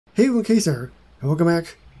Hey everyone, Caser, and welcome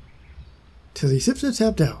back to the Simpsons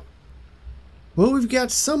Tapped Out. Well, we've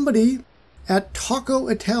got somebody at Taco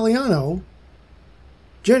Italiano,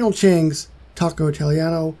 General Chang's Taco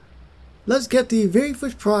Italiano. Let's get the very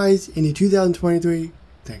first prize in the 2023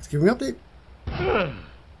 Thanksgiving update.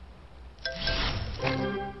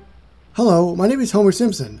 Hello, my name is Homer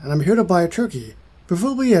Simpson, and I'm here to buy a turkey,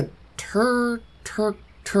 preferably a turk.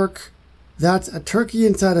 That's a turkey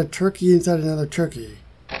inside another turkey.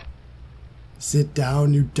 Sit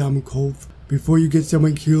down, you dumb cove, before you get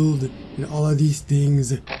someone killed and all of these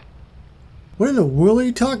things. What in the world are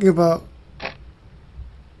you talking about?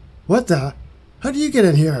 What the? How do you get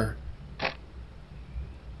in here?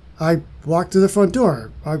 I walked through the front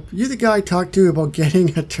door. Are you the guy I talked to about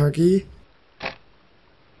getting a turkey?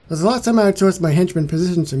 That's the last time I outsourced my henchmen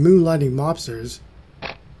positions to moonlighting mobsters.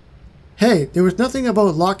 Hey, there was nothing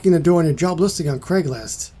about locking the door on your job listing on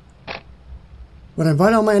Craigslist. When I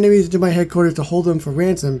invite all my enemies into my headquarters to hold them for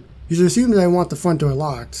ransom, you should assume that I want the front door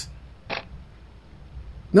locked.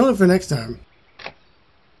 Note it for next time.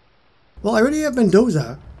 Well, I already have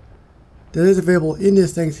Mendoza. That is available in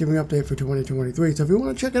this Thanksgiving update for 2023, so if you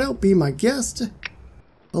want to check it out, be my guest.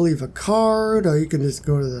 I'll leave a card, or you can just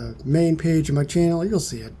go to the main page of my channel, you'll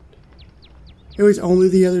see it. It was only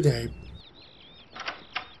the other day.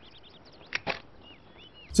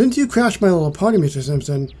 Since you crashed my little party, Mr.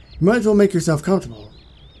 Simpson, you might as well make yourself comfortable.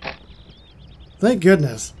 Thank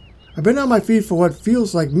goodness. I've been on my feet for what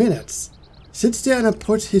feels like minutes. Sits down and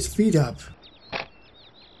puts his feet up.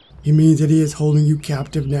 He means that he is holding you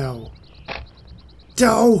captive now.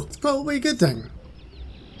 Oh, it's probably a good thing.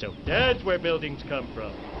 So that's where buildings come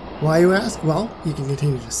from. Why, you ask? Well, he can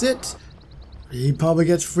continue to sit. He probably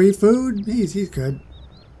gets free food. He's good.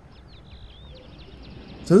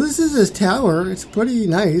 So this is his tower. It's pretty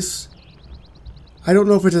nice. I don't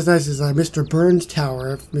know if it's as nice as Mr. Burns'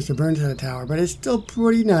 tower, if Mr. Burns had a tower, but it's still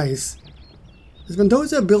pretty nice. Is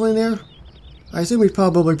Mendoza a billionaire? I assume he's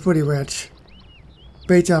probably pretty rich.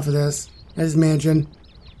 Based off of this, and his mansion,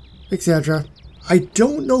 etc. I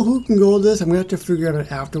don't know who can go with this. I'm going to have to figure it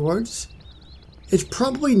out afterwards. It's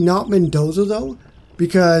probably not Mendoza, though,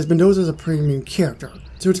 because Mendoza is a premium character.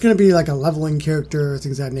 So it's going to be like a leveling character,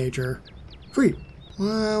 things of that nature. Free.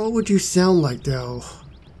 Well, what would you sound like, though?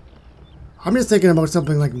 I'm just thinking about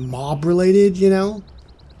something like mob-related, you know?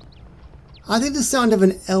 I think the sound of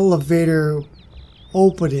an elevator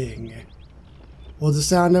opening. Or the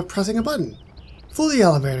sound of pressing a button. For the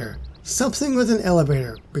elevator. Something with an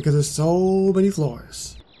elevator, because there's so many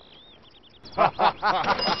floors.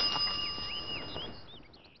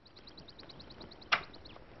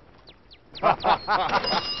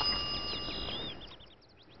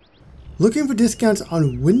 Looking for discounts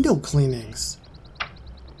on window cleanings.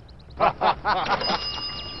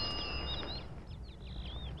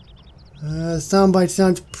 Soundbite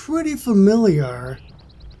sounds pretty familiar.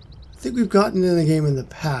 I think we've gotten in the game in the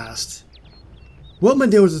past. Well,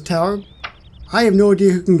 Mendoza's tower, I have no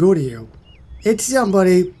idea who can go to you. It's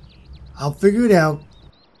somebody. I'll figure it out.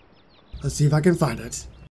 Let's see if I can find it.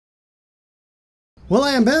 Well,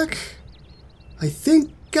 I am back. I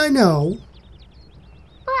think I know.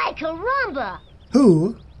 Ay, caramba!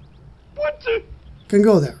 Who can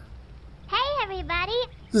go there. Hey, everybody!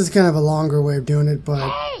 This is kind of a longer way of doing it, but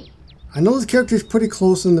Hey! I know this character is pretty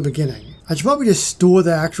close in the beginning. I should probably just store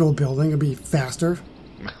the actual building, it'd be faster.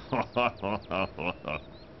 I'm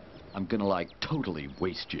gonna like totally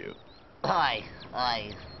waste you. Aye.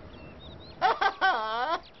 I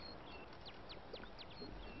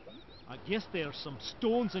guess there's some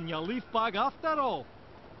stones in your leaf bag after all.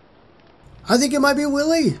 I think it might be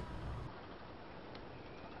Willie.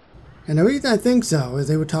 And the reason I think so is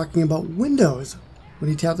they were talking about windows when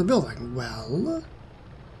he tapped the building. Well,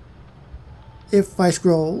 if I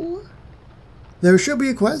scroll, there should be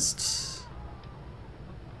a quest.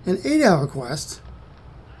 An 8-hour quest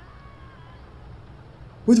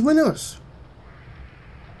with windows.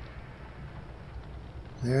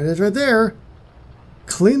 There it is right there.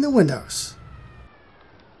 Clean the windows.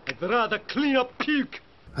 I'd rather clean up puke.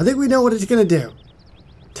 I think we know what it's going to do.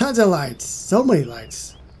 Tons of lights. So many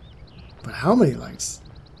lights. But how many lights?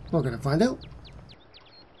 We're going to find out.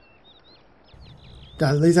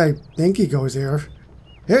 At least I think he goes here.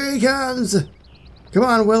 Here he comes! Come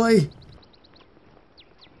on, Willie!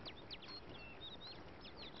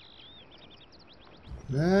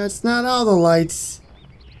 That's not all the lights.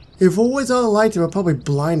 If it was all the lights, it would probably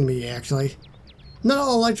blind me, actually. Not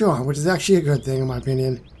all the lights are on, which is actually a good thing, in my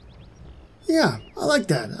opinion. Yeah, I like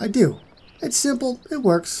that. I do. It's simple. It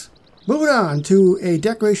works. Moving on to a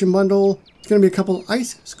decoration bundle. It's going to be a couple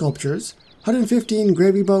ice sculptures. 115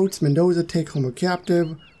 gravy boats, Mendoza take home a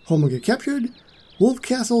captive, Home will get captured. Wolf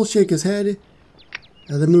Castle shake his head.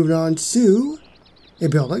 And then moving on to a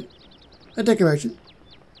building, a decoration,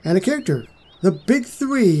 and a character. The big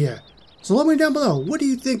three. So let me know down below, what do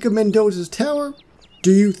you think of Mendoza's tower?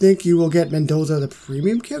 Do you think you will get Mendoza the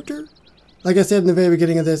premium character? Like I said in the very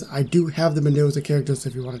beginning of this, I do have the Mendoza character, so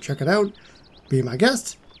if you want to check it out, be my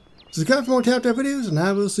guest. Subscribe for more Tap Tap videos, and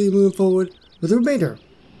I will see you moving forward with the remainder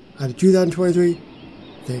of the 2023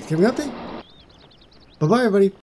 Thanksgiving update. Bye-bye, everybody.